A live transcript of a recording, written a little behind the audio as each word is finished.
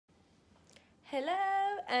Hello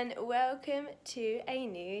and welcome to a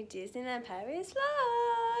new Disneyland Paris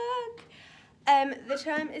vlog. The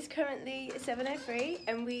time is currently 7:03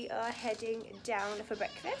 and we are heading down for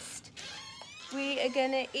breakfast. We are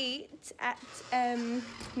gonna eat at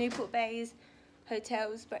Newport Bay's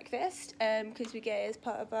hotel's breakfast because we get it as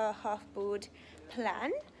part of our half-board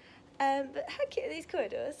plan. But how cute are these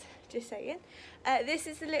corridors? Just saying. This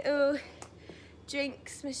is the little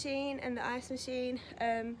drinks machine and the ice machine.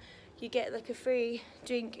 You get like a free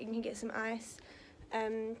drink and you can get some ice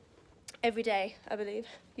every day, I believe.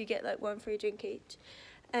 You get like one free drink each.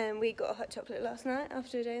 We got a hot chocolate last night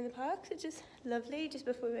after a day in the park, which is lovely, just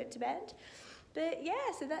before we went to bed. But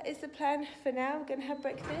yeah, so that is the plan for now. We're gonna have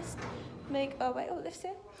breakfast, make our way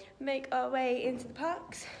into the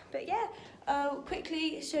parks. But yeah, I'll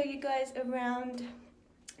quickly show you guys around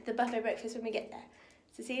the buffet breakfast when we get there.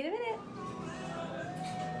 So see you in a minute.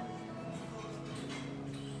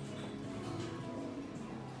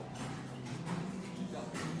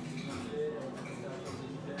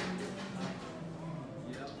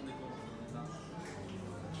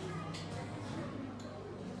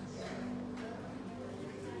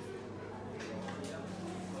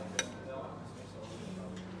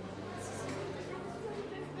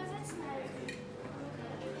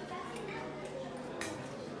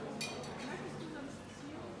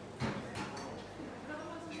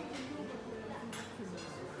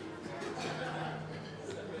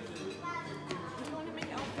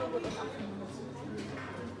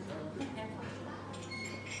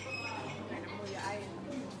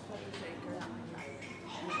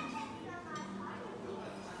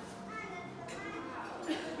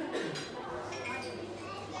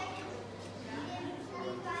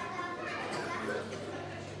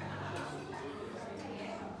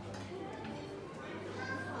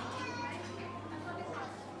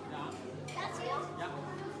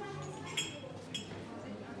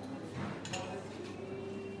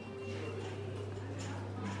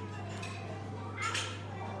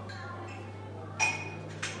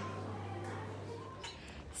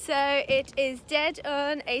 So it is dead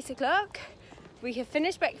on 8 o'clock. We have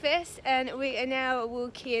finished breakfast and we are now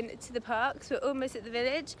walking to the parks. We're almost at the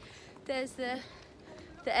village. There's the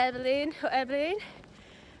air balloon, hot air balloon.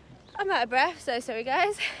 I'm out of breath, so sorry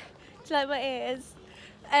guys. Do you like my ears?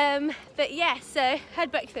 But yeah, so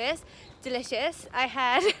had breakfast, delicious. I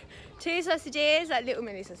had 2 sausages, like little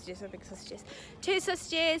mini sausages, not big sausages. 2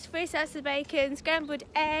 sausages, 3 slices of bacon, scrambled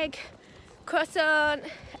egg, croissant,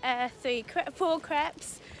 4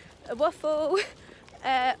 crepes, a waffle,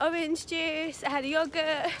 orange juice. I had a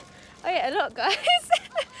yogurt. I ate a lot, guys.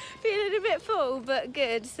 Feeling a bit full, but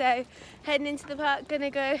good. So heading into the park,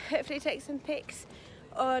 gonna go hopefully take some pics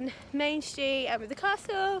on Main Street and with the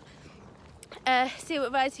castle. See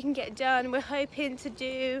what rides we can get done. We're hoping to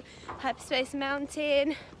do Hyperspace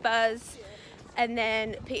Mountain, Buzz, and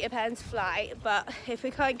then Peter Pan's Flight. But if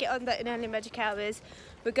we can't get on that in early magic hours,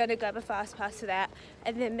 we're gonna grab a fast pass for that,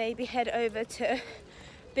 and then maybe head over to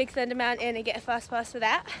Big Thunder Mountain and get a fast pass for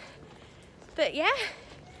that. But yeah,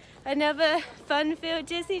 another fun-filled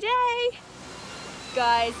Disney day.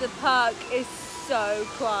 Guys, the park is so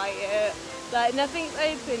quiet. Like, nothing's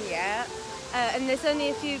open yet, and there's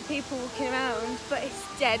only a few people walking around, but it's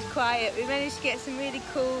dead quiet. We managed to get some really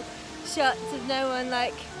cool shots of no one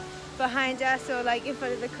like behind us or like in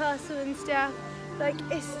front of the castle and stuff. Like,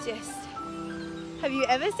 it's just, have you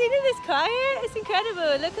ever seen it this quiet? It's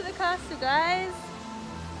incredible. Look at the castle, guys.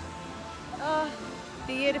 Oh,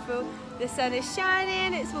 beautiful. The sun is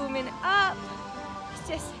shining, it's warming up. It's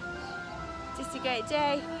just a great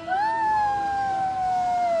day.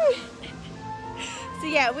 Woo! So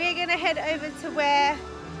yeah, we're gonna head over to where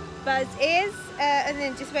Buzz is and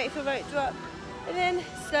then just wait for rope drop and then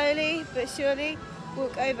slowly but surely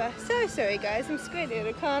walk over. So sorry guys, I'm squinting,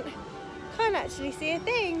 I can't actually see a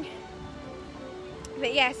thing.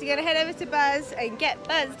 But yeah, so we're gonna head over to Buzz and get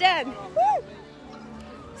Buzz done. Woo!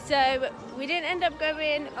 So we didn't end up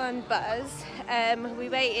going on Buzz. We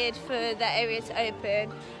waited for that area to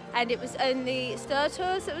open and it was only Star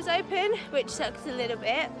Tours that was open, which sucks a little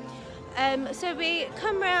bit. So we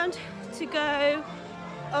come round to go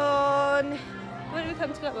on, what did we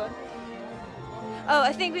come to go on? Oh,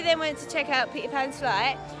 I think we then went to check out Peter Pan's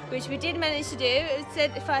Flight, which we did manage to do. It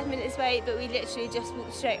said 5 minutes wait, but we literally just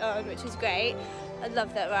walked straight on, which was great. I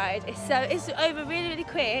love that ride. It's over really, really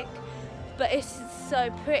quick, but it's so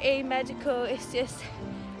pretty, magical. It's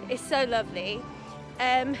so lovely.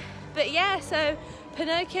 But yeah, so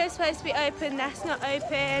Pinocchio's supposed to be open. That's not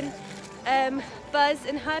open. Buzz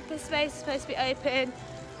and Hyperspace is supposed to be open.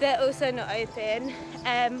 They're also not open.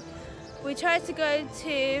 We tried to go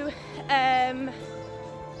to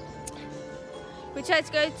We tried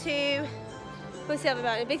to go to, what's the other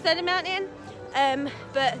mountain? Big Thunder Mountain,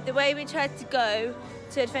 but the way we tried to go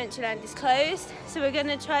to Adventureland is closed, so we're going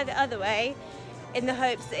to try the other way in the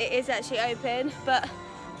hopes that it is actually open, but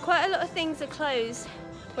quite a lot of things are closed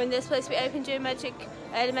when they're supposed to be open during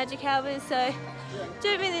early magic hours, so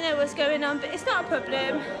don't really know what's going on, but it's not a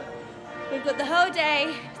problem. We've got the whole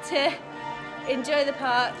day to enjoy the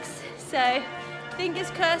parks, so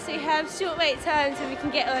fingers crossed we have short wait times and we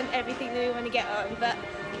can get on everything that we want to get on, but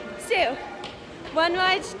still, one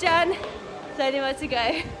ride done, plenty more to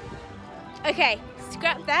go. Okay,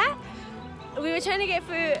 scrap that. We were trying to get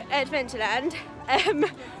through Adventureland,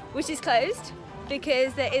 which is closed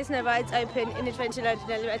because there is no rides open in Adventureland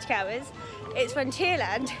in early magic hours. It's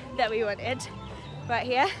Frontierland that we wanted, right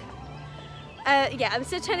here. Yeah, I'm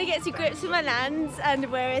still trying to get to grips with my lands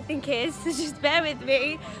and where everything is, so just bear with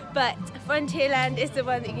me. But Frontierland is the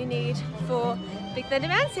one that you need for Big Thunder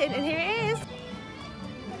Mountain, and here it is.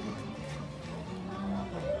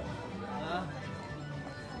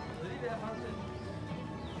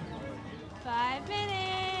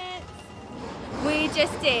 We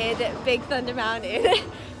just did Big Thunder Mountain.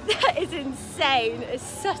 That is insane. It's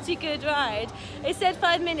such a good ride. It said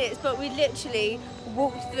 5 minutes, but we literally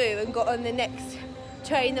walked through and got on the next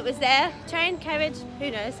train that was there. Train, carriage, who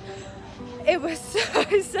knows. It was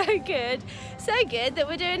so good. So good that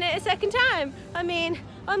we're doing it a second time. I mean,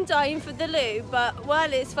 I'm dying for the loo, but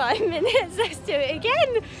while it's 5 minutes, let's do it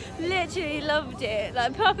again. Literally loved it.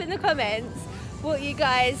 Like, pop in the comments what you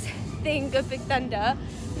guys think of Big Thunder.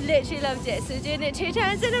 Literally loved it. So we're doing it 2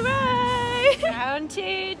 times in a row. Round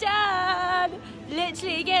 2 done.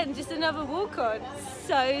 Literally again, just another walk on.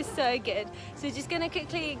 So good. So we're just gonna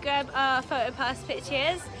quickly grab our photo pass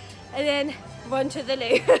pictures and then run to the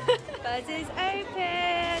loo. Buzz is open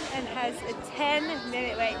and has a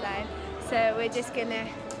 10-minute wait line. So we're just gonna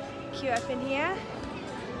queue up in here.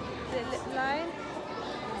 The little line.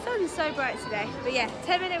 Sun's so bright today. But yeah,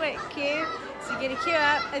 10-minute wait queue. So you're gonna queue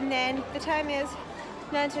up, and then the time is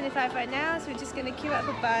 9:25 right now, so we're just going to queue up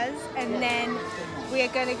for Buzz, and then we are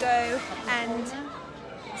going to go and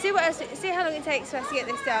see how long it takes for us to get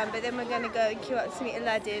this done, but then we're going to go and queue up to meet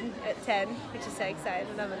Aladdin at 10, which is so exciting.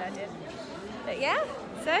 I love Aladdin. But yeah,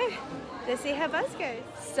 so let's see how Buzz goes.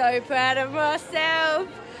 So proud of myself.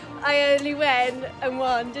 I only went and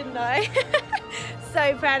won, didn't I?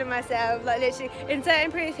 So proud of myself, like literally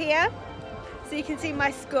inserting proof here so you can see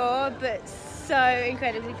my score, but so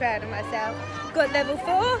incredibly proud of myself. Got level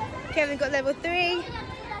 4, Kevin got level 3,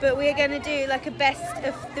 but we're going to do like a best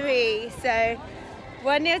of 3, so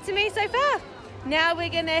 1-0 to me so far. Now we're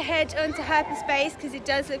going to head on to hyperspace because it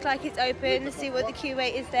does look like it's open, see what the queue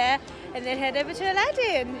wait is there, and then head over to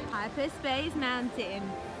Aladdin. Hyperspace Mountain,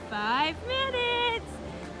 5 minutes.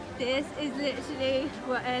 This is literally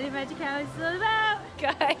what early magic hours is all about,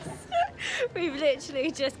 guys. We've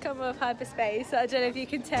literally just come off hyperspace. I don't know if you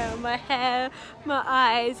can tell, my hair, my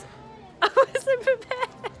eyes. I wasn't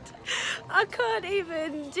prepared. I can't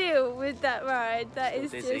even deal with that ride. That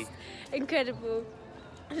is just incredible.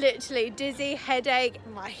 Literally dizzy, headache,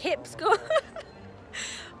 my hips gone.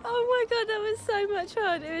 Oh my god, that was so much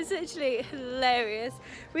fun. It was literally hilarious.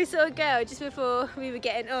 We saw a girl just before we were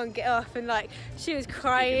get off, and like she was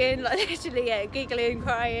crying, like literally, yeah, giggling,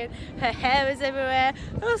 crying. Her hair was everywhere.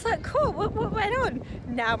 I was like, cool, what went on?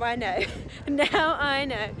 Now I know. Now I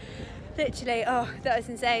know. Literally, oh, that was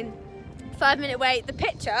insane. 5-minute wait. The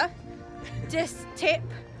picture, just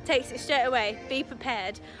takes it straight away. Be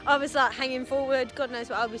prepared. I was like hanging forward, God knows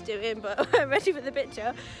what I was doing, but I'm ready for the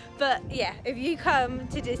picture. But yeah, if you come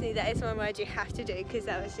to Disney, that is one ride you have to do because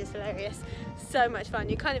that was just hilarious. So much fun.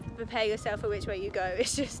 You kind of prepare yourself for which way you go.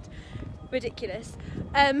 It's just ridiculous.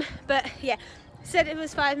 But yeah, said it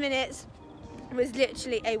was 5 minutes. It was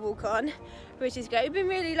literally a walk on, which is great. We've been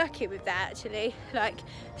really lucky with that actually. Like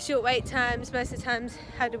short wait times, most of the times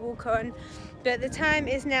had a walk on. But the time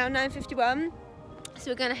is now 9:51. So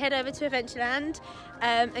we're going to head over to Adventureland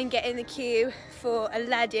and get in the queue for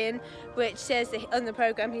Aladdin, which says that on the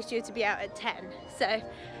programme he's due to be out at 10. So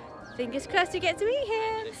fingers crossed we get to meet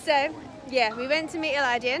him. So yeah, we went to meet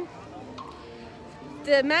Aladdin.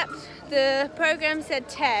 The programme said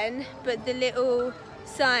 10, but the little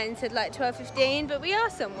sign said like 12:15, but we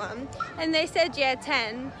asked someone and they said yeah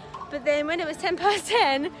 10, but then when it was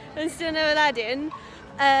 10:10 and still no Aladdin,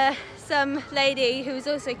 some lady who was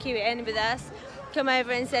also queuing with us come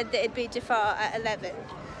over and said that it'd be Jafar at 11.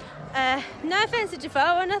 No offence to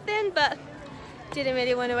Jafar or nothing, but didn't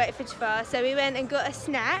really want to wait for Jafar, so we went and got a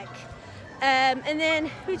snack, and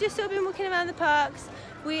then we just sort of been walking around the parks.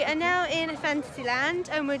 We are now in Fantasyland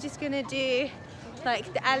and we're just going to do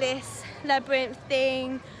like the Alice labyrinth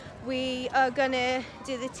thing, we are gonna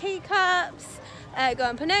do the teacups, go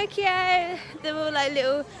on Pinocchio. They're all like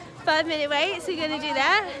little 5-minute waits, so we're gonna do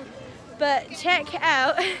that. But check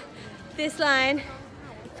out this line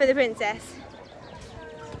for the princess.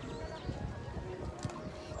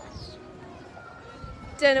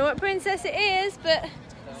 Don't know what princess it is, but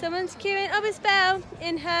someone's queuing up a Belle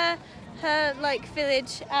in her like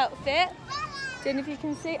village outfit. Don't know if you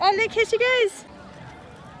can see. Oh look, here she goes.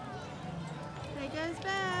 There goes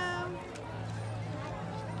Belle.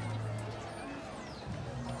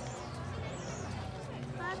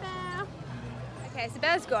 Bye Belle. Okay, so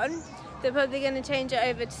Belle's gone. They're probably going to change it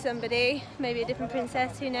over to somebody, maybe a different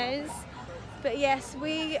princess, who knows. But yes,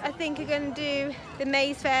 we I think are going to do the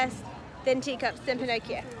maze first, then teacups, then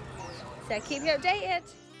Pinocchio. So keep you updated.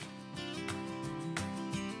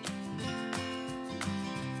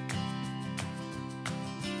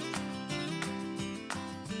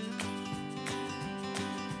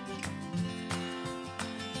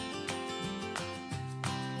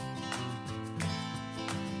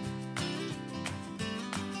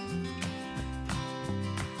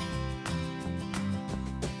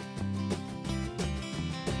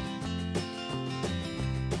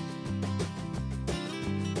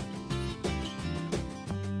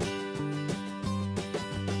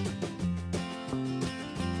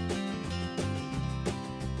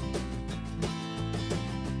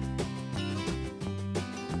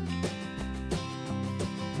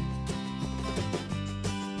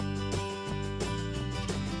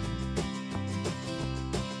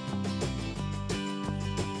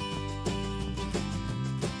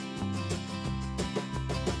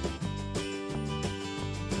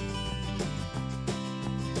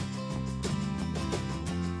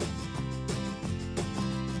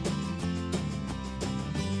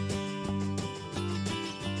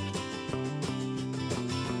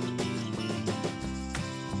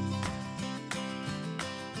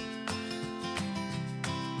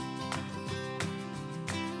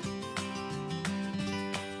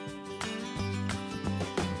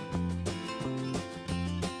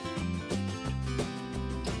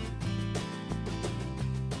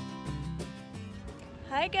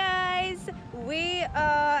 Hi guys, we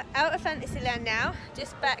are out of Fantasyland now,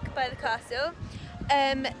 just back by the castle.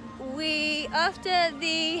 After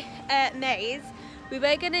the maze, we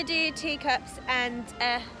were going to do teacups and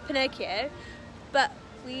Pinocchio, but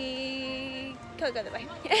we can't go that way.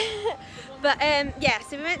 But yeah,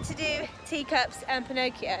 so we went to do teacups and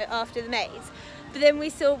Pinocchio after the maze, but then we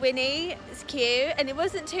saw Winnie's queue and it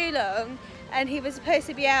wasn't too long, and he was supposed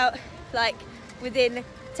to be out like within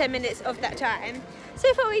 10 minutes of that time. So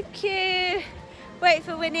I thought we'd queue, wait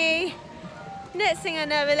for Winnie. Next thing I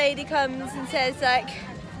know, a lady comes and says like,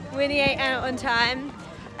 Winnie ain't out on time.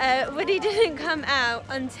 Winnie didn't come out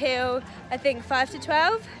until I think 5 to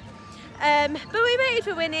 12. But we waited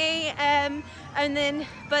for Winnie, and then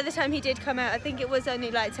by the time he did come out, I think it was only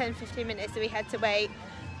like 10-15 minutes that we had to wait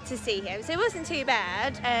to see him. So it wasn't too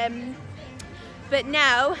bad. But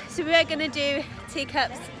now, so we were going to do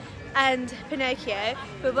teacups and Pinocchio,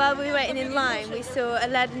 but while we were waiting in line we saw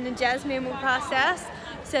Aladdin and Jasmine walk past us,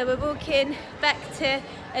 so we're walking back to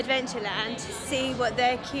Adventureland to see what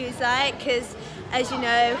their queue's like, because as you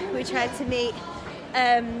know we tried to meet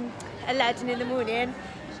Aladdin in the morning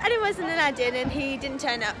and it wasn't Aladdin and he didn't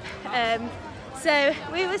turn up, so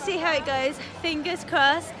we will see how it goes, fingers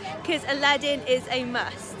crossed, because Aladdin is a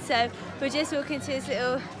must. So we're just walking to this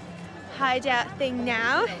little hideout thing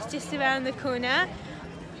now, just around the corner.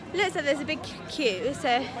 Looks like there's a big queue,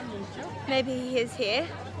 so maybe he is here.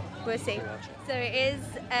 We'll see. So it is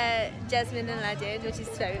Jasmine and Aladdin, which is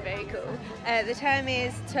very, very cool. The time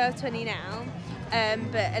is 12:20 now,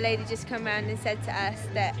 but a lady just come around and said to us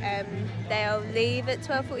that they'll leave at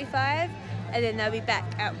 12:45 and then they'll be back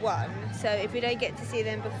at 1. So if we don't get to see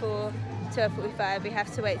them before 12:45, we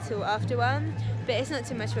have to wait till after 1. But it's not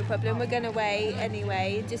too much of a problem. We're going to wait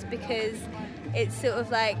anyway, just because it's sort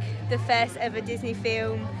of like the first ever Disney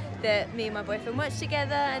film that me and my boyfriend watched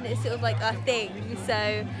together, and it's sort of like our thing.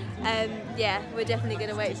 So yeah, we're definitely going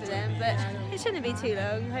to wait for them, but it shouldn't be too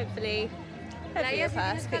long. Hopefully it'll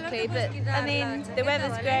pass quickly. But I mean, the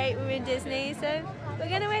weather's great, we're in Disney, so we're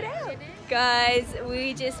going to wait out. Guys,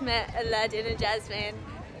 we just met Aladdin and Jasmine.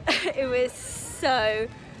 It was so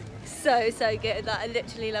good. Like, I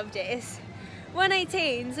literally loved it. It's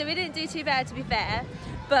 1:18, so we didn't do too bad, to be fair,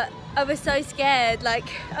 but I was so scared. Like,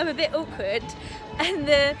 I'm a bit awkward, and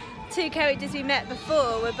the two characters we met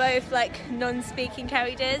before were both like non-speaking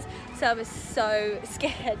characters, so I was so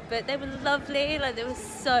scared, but they were lovely. Like, they were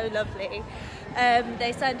so lovely.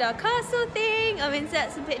 They signed our castle thing. I'll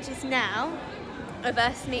insert some pictures now of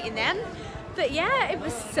us meeting them, But yeah, it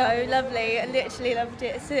was so lovely. I literally loved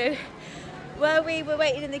it. So while we were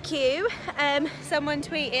waiting in the queue, someone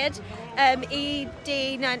tweeted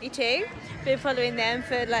ED92. Been following them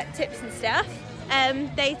for like tips and stuff.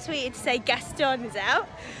 They tweeted to say Gaston is out,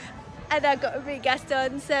 and I got to meet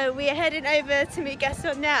Gaston. So we are heading over to meet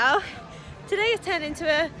Gaston now. Today has turned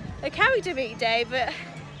into a character meet day, but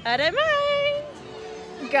I don't mind.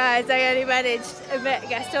 Guys, I only managed to meet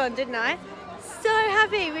Gaston, didn't I? So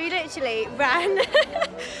happy, we literally ran.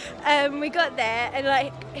 We got there and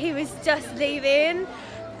like he was just leaving.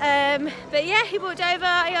 But yeah, he walked over,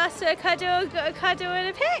 I asked for a cuddle, got a cuddle and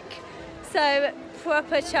a pic. So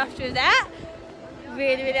proper chuffed with that.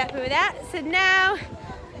 Really, really happy with that. So now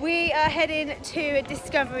we are heading to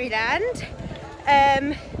Discoveryland.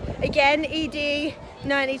 Again,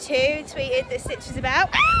 ED92 tweeted that Stitch was about.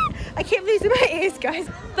 I keep losing my ears, guys.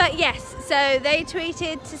 But yes, so they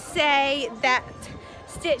tweeted to say that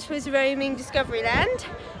Stitch was roaming Discoveryland.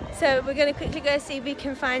 So we're going to quickly go see if we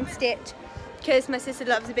can find Stitch, because my sister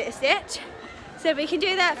loves a bit of Stitch. So if we can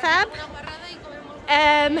do that, fab.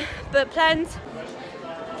 But plans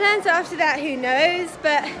after that, who knows?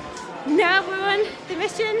 But now we're on the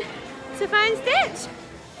mission to find Stitch.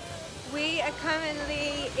 We are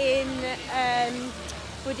currently in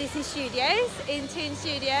Walt Disney Studios, in Toon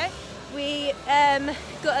Studio. We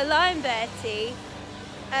got a Lion Bertie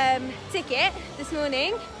ticket this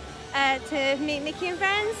morning to meet Mickey and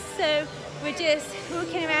friends. So we're just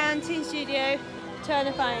walking around Toon Studio trying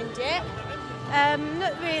to find it.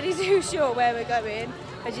 Not really too sure where we're going.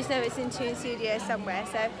 I just know it's in Toon Studio somewhere.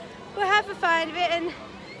 So we'll have a find of it and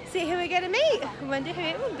see who we're going to meet. I wonder who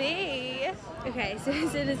it will be. Okay, so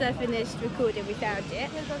as soon as I finished recording, we found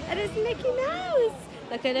it. And it's Mickey Mouse.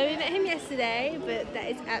 Like, I know we met him yesterday, but that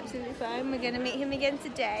is absolutely fine. We're going to meet him again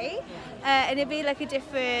today. And it'll be like a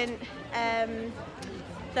different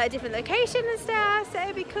location and stuff, so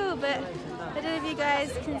it'll be cool. But I don't know if you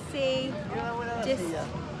guys can see,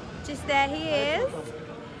 just there he is.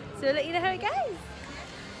 So we'll let you know how it goes.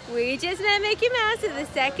 We just met Mickey Mouse for the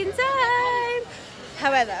second time.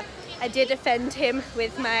 However, I did offend him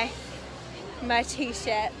with my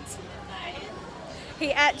t-shirt.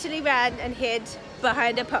 He actually ran and hid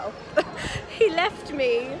behind a pole. He left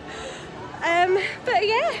me. But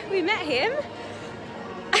yeah, we met him.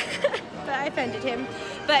 But I offended him.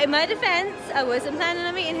 But in my defense, I wasn't planning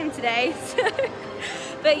on meeting him today. So.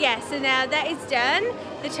 But yeah, so now that is done.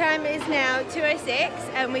 The time is now 2:06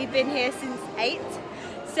 and we've been here since 8.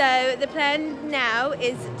 So the plan now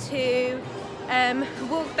is to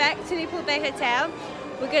walk back to Newport Bay Hotel.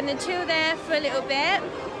 We're going to chill there for a little bit.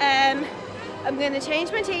 I'm going to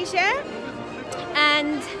change my t-shirt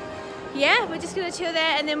and yeah, we're just going to chill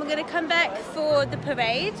there, and then we're going to come back for the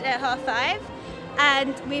parade at 5:30,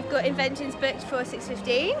 and we've got Inventions booked for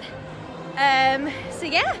 6:15. So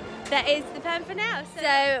yeah, that is the plan for now.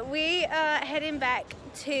 So we are heading back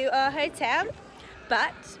to our hotel,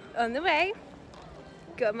 but on the way,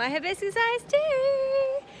 got my hibiscus iced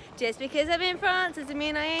tea. Just because I'm in France doesn't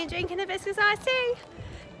mean I ain't drinking hibiscus iced tea.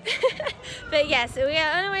 But yeah, so we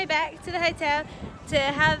are on our way back to the hotel to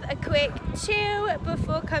have a quick chill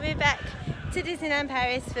before coming back to Disneyland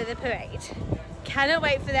Paris for the parade. Cannot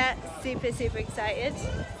wait for that, super, super excited.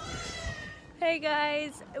 Hey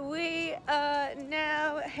guys, we are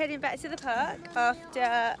now heading back to the park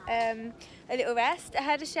after a little rest. I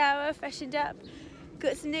had a shower, freshened up,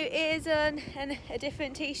 got some new ears on and a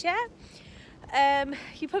different t-shirt.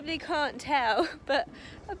 You probably can't tell, but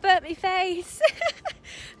I burnt my face.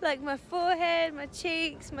 Like my forehead, my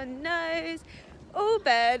cheeks, my nose, all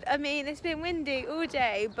burnt. I mean, it's been windy all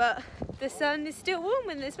day, but the sun is still warm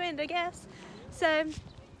when there's wind, I guess. So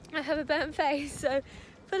I have a burnt face, so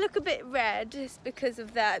if I look a bit red, it's because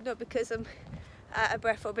of that, not because I'm out of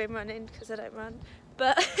breath or been running, because I don't run.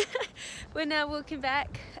 But we're now walking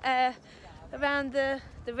back around the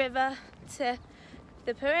river to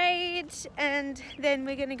the parade, and then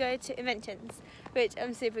we're going to go to Inventions, which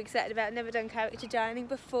I'm super excited about. Never done character dining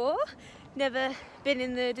before, never been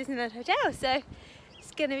in the Disneyland Hotel, so it's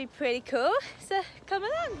going to be pretty cool, so come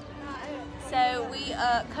along. So we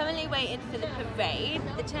are currently waiting for the parade.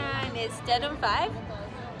 The time is dead on 5,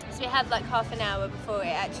 so we have like half an hour before it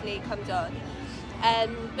actually comes on.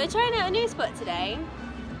 We're trying out a new spot today.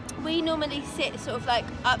 We normally sit sort of like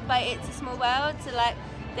up by It's a Small World, so like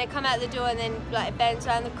they come out the door and then like it bends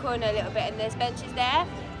around the corner a little bit and there's benches there.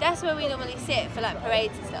 That's where we normally sit for like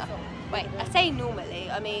parades and stuff. Wait, I say normally,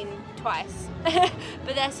 I mean twice.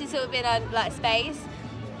 But that's just sort of been our like space.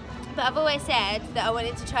 But I've always said that I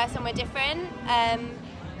wanted to try somewhere different, and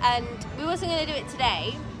we wasn't going to do it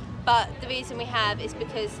today, but the reason we have is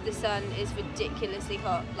because the sun is ridiculously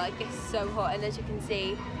hot. Like, it's so hot, and as you can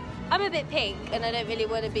see, I'm a bit pink and I don't really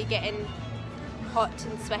want to be getting hot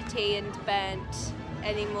and sweaty and burnt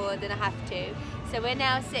any more than I have to. So we're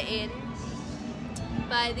now sitting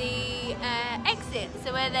by the exit,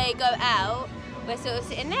 so where they go out, we're sort of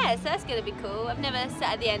sitting there, so that's going to be cool. I've never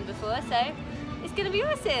sat at the end before, so it's going to be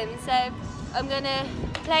awesome. So I'm going to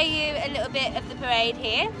play you a little bit of the parade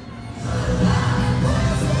here.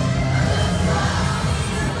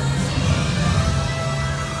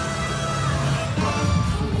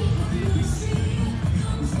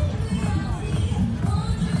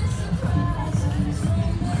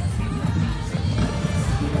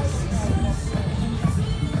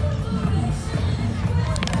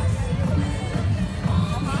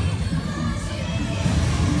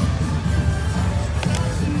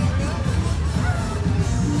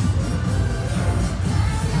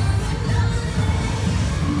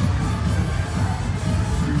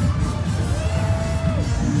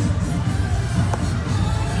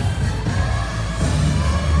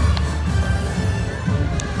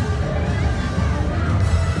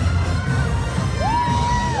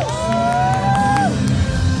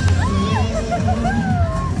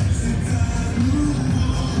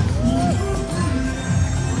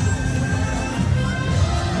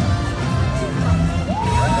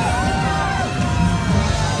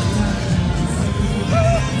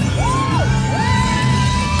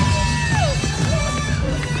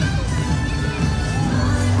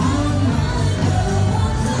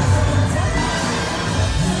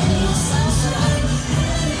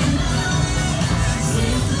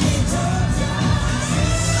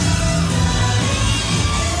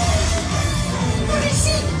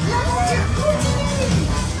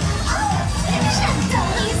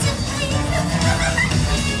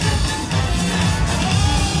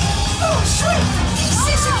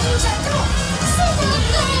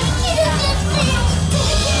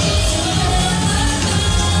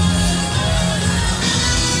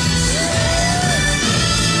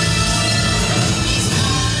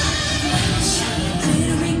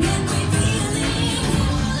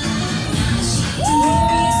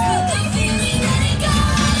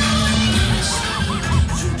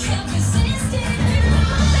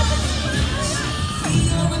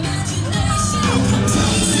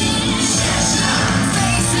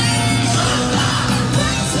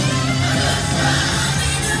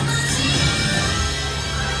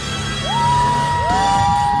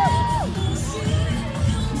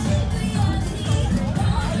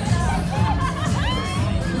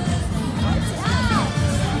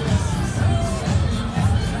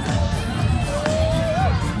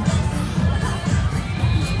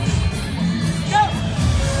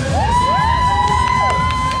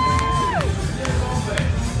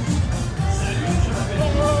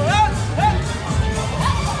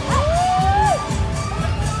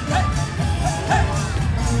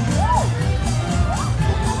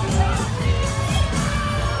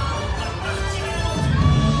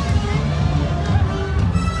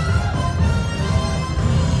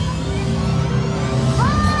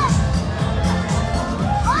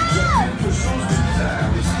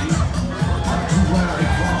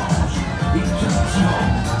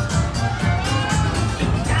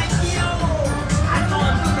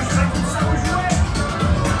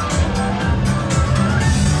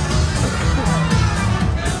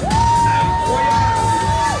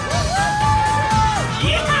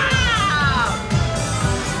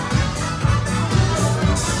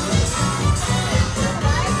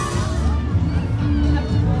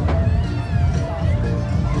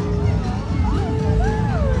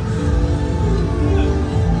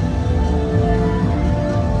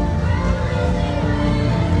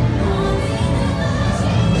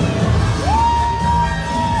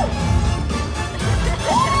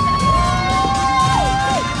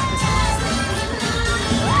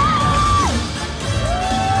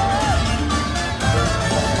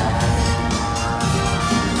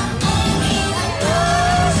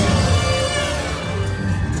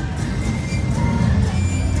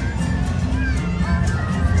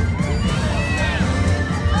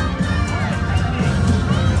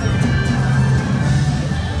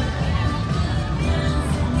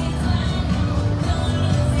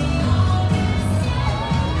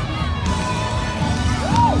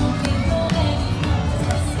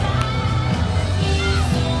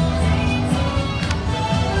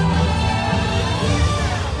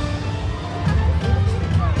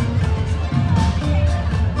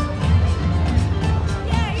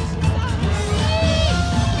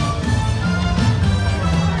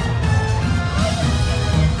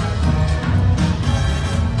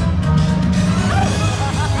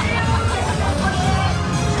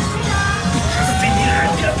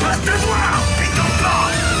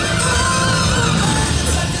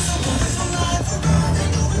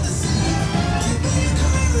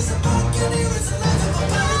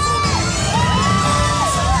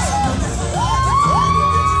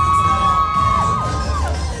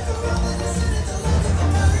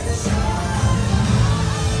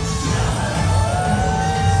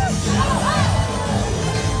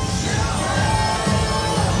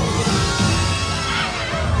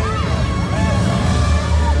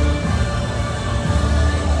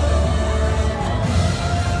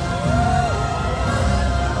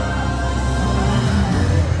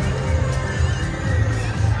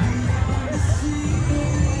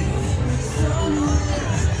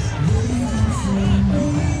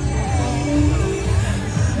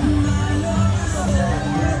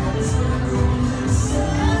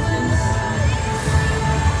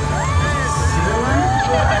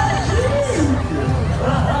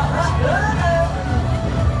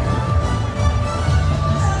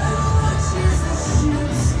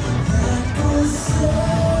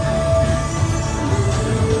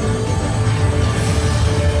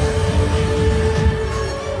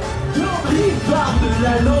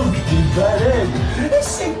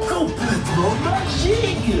 complètement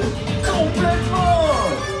magique! Complètement!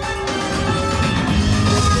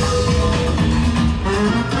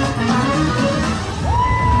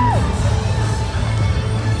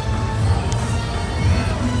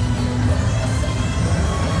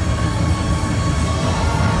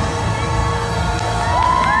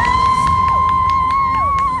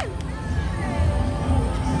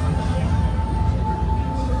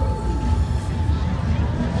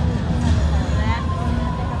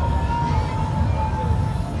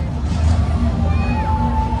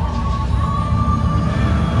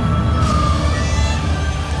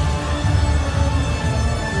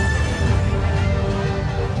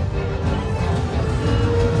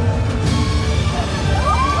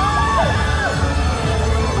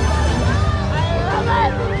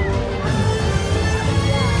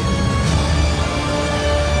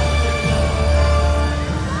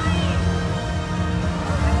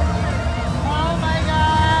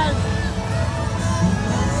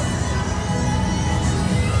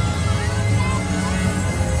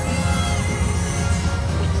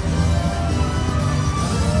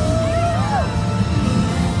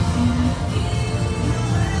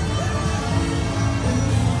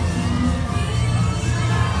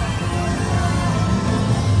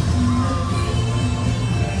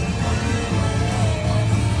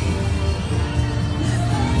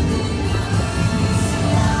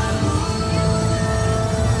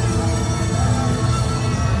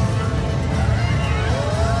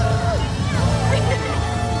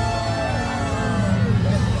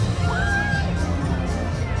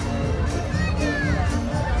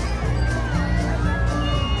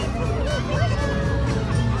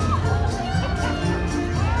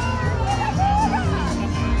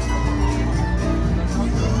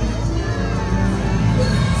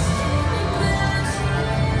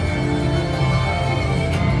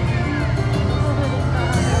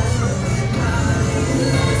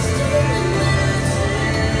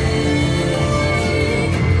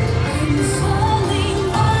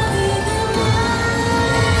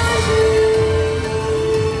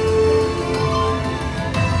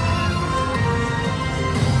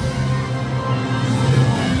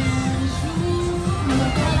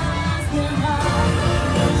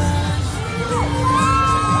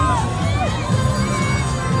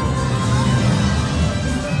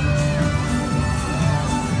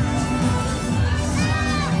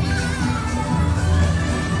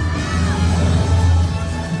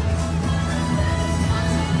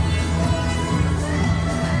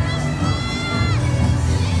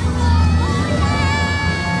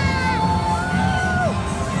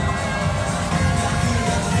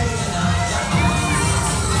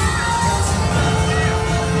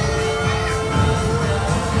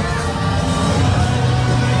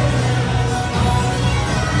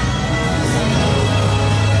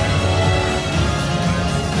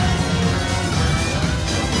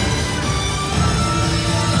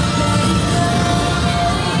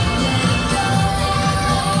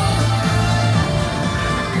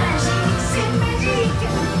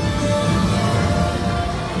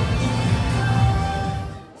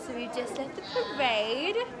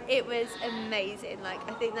 It was amazing. Like,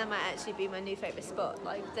 I think that might actually be my new favourite spot.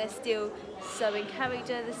 Like, they're still so in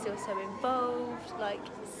character, they're still so involved, like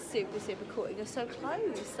super cool. You're so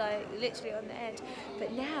close, like literally on the edge.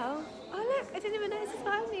 But now, oh look, I didn't even notice it's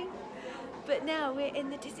behind me. But now we're in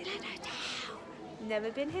the Disneyland Hotel.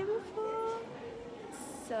 Never been here before.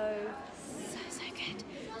 So good.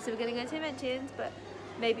 So we're gonna go to Inventions, but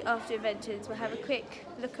maybe after Inventions we'll have a quick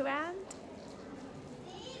look around.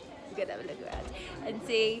 We're gonna have a look around and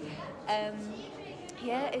see.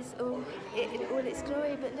 Yeah, it's all in all its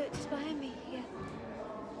glory. But look, just behind me. Yeah,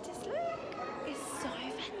 just look. It's so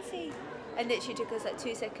fancy. And literally took us like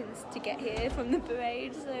 2 seconds to get here from the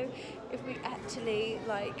parade. So if we actually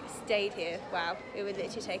like stayed here, wow, it would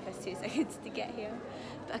literally take us 2 seconds to get here.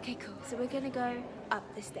 But okay, cool. So we're gonna go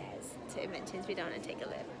up the stairs to Inventions. We don't want to take a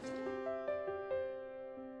lift.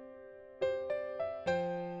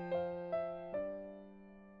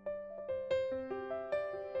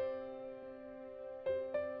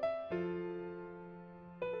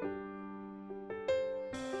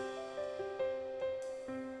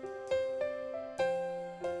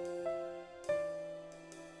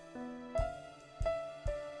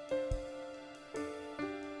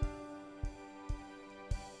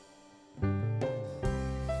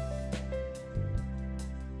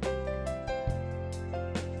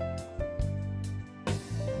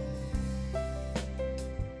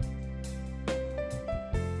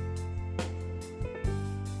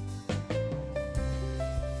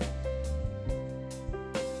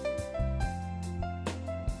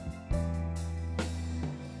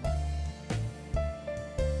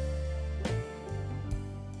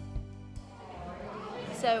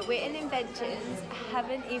 So we're in Inventions,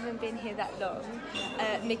 haven't even been here that long.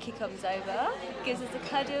 Mickey comes over, gives us a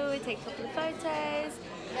cuddle, we take a couple of photos,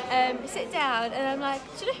 sit down, and I'm like,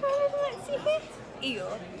 do you know who I really like to see here?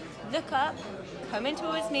 Eeyore. Look up, coming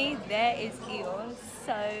towards me, there is Eeyore.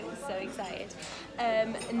 So excited.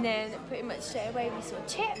 And then pretty much straight away we saw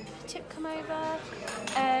Chip come over,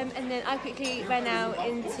 and then I quickly ran out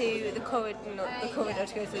into the corridor, not the corridor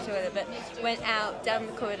to go to the toilet, but went out down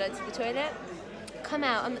the corridor to the toilet. Come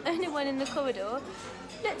out, I'm the only one in the corridor.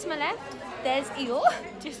 Look to my left, there's Eeyore,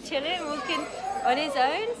 just chilling, walking on his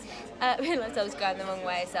own. Realised I was going the wrong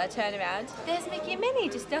way, so I turned around. There's Mickey and Minnie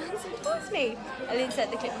just dancing towards me. I'll insert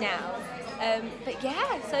the clip now. But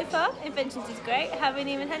yeah, so far, Inventions is great. Haven't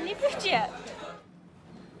even had any food yet.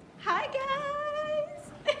 Hi guys!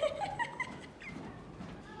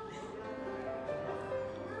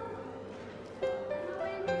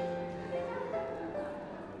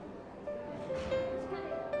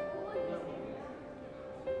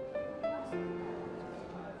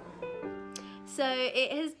 So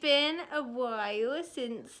it has been a while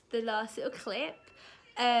since the last little clip,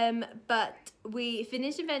 but we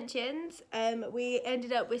finished Inventions. We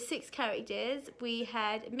ended up with 6 characters. We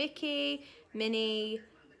had Mickey, Minnie,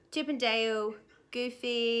 Chip and Dale,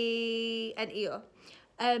 Goofy and Eeyore.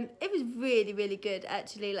 It was really good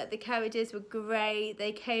actually. Like the characters were great.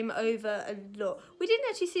 They came over a lot. We didn't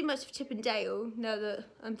actually see much of Chip and Dale now that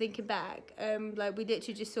I'm thinking back. Like we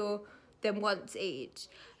literally just saw them once each.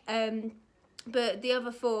 But the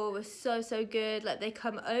other 4 were so good. Like they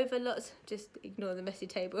come over lots. Just ignore the messy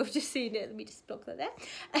table. I've just seen it. Let me just block that there.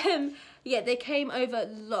 Yeah, they came over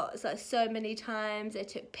lots, like so many times. They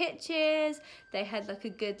took pictures. They had like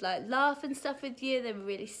a good like laugh and stuff with you. They were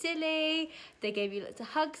really silly. They gave you lots of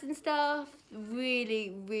hugs and stuff.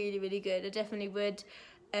 Really good. I definitely would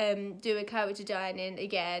do a character dining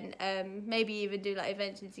again. Maybe even do like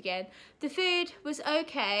Inventions again. The food was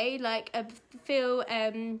okay. Like I feel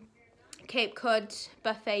Cape Cod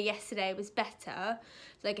buffet yesterday was better.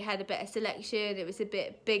 Like it had a better selection, it was a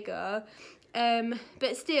bit bigger,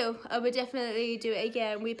 but still I would definitely do it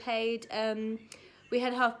again. We paid we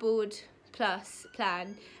had half board plus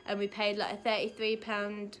plan, and we paid like a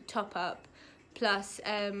 £33 top up plus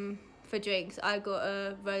for drinks. I got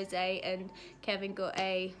a rosé and Kevin got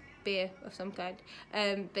a beer of some kind,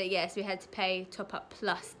 but yes, we had to pay top up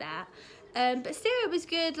plus that. But still it was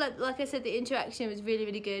good. Like I said, the interaction was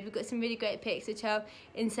really good. We've got some really great pics which I'll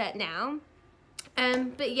insert now.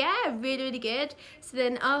 But yeah, really good. So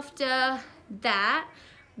then after that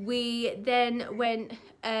we then went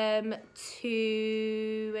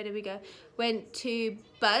to, where did we go? Went to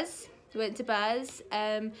Buzz.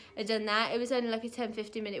 And done that. It was only like a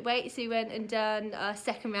 10-15 minute wait, so we went and done our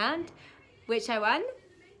second round, which I won.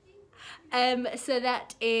 So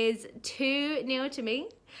that is 2-0 to me.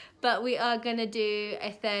 But we are going to do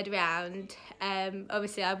a 3rd round.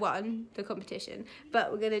 Obviously, I won the competition,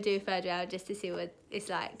 but we're going to do a 3rd round just to see what it's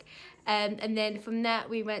like. And then from that,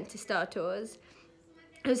 we went to Star Tours.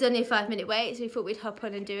 It was only a 5-minute wait, so we thought we'd hop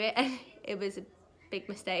on and do it. And it was a big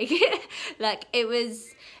mistake. Like, it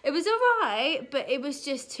was all right, but it was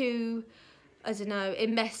just too, I don't know, it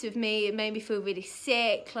messed with me. It made me feel really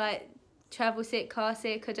sick, like, travel sick, car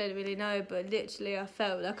sick, I don't really know, but literally I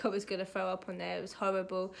felt like I was going to throw up on there. It was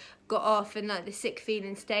horrible. Got off and like the sick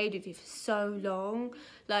feeling stayed with you for so long.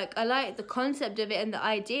 Like I like the concept of it and the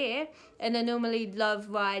idea, and I normally love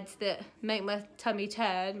rides that make my tummy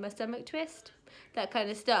turn, my stomach twist, that kind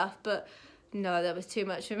of stuff, but no, that was too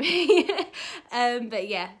much for me. But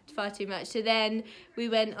yeah, far too much. So then we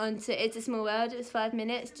went on to It's a Small World. It was 5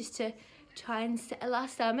 minutes just to try and settle our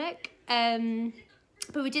stomach.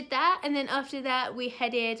 But we did that, and then after that we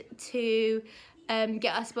headed to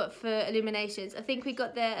get our spot for Illuminations. I think we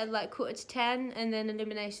got there at like 9:45, and then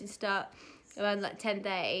Illuminations start around like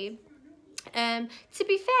 10:30. To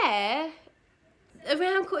be fair,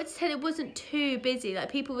 around 9:45 it wasn't too busy.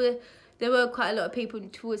 Like there were quite a lot of people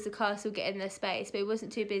towards the castle getting their space, but it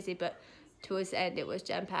wasn't too busy. But towards the end it was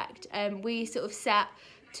jam-packed. We sort of sat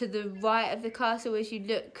to the right of the castle as you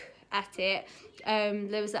look at it.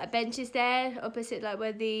 There was like benches there opposite like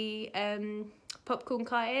where the popcorn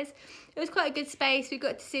cart is. It was quite a good space. We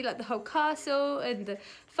got to see like the whole castle and the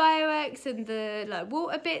fireworks and the like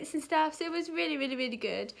water bits and stuff, so it was really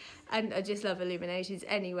good. And I just love Illuminations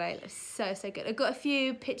anyway. It was so good. I've got a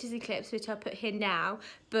few pictures and clips which I'll put here now,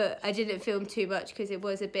 but I didn't film too much because it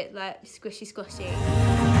was a bit like squishy.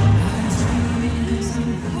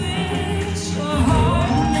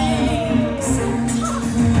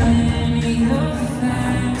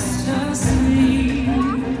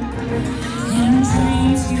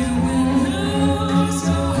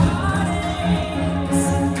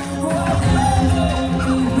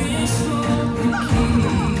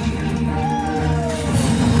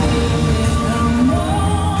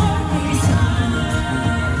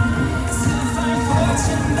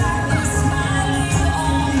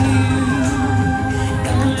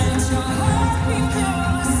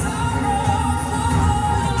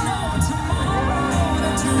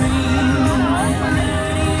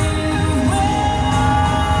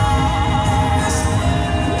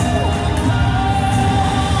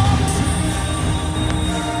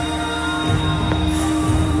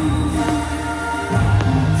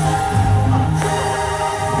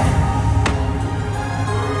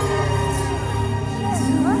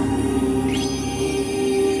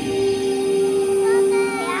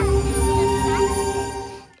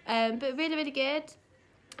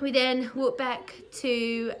 We then walked back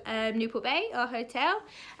to Newport Bay, our hotel,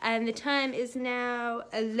 and the time is now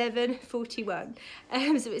 11:41.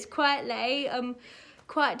 So it's quite late. I'm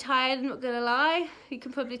quite tired, I'm not gonna lie. You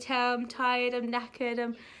can probably tell I'm tired, I'm knackered,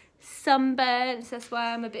 I'm sunburnt, so that's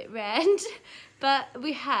why I'm a bit red. But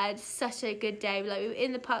we had such a good day. Like, we were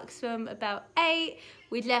in the parks from about 8.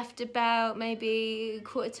 We left about maybe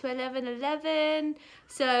 11:45.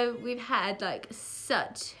 So we've had like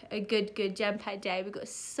such a good jam-packed day. We got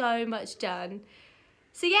so much done.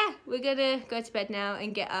 So yeah, we're gonna go to bed now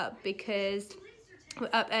and get up because we're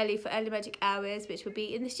up early for early magic hours, which will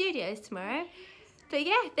be in the studios tomorrow. But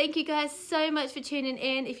yeah, thank you guys so much for tuning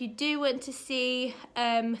in. If you do want to see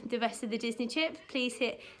the rest of the Disney trip, please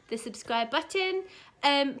hit the subscribe button.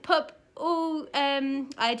 Pop all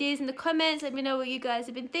ideas in the comments. Let me know what you guys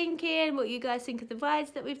have been thinking, what you guys think of the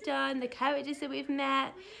rides that we've done, the characters that we've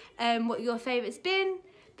met, what your favourite's been.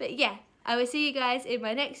 But yeah, I will see you guys in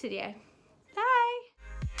my next video.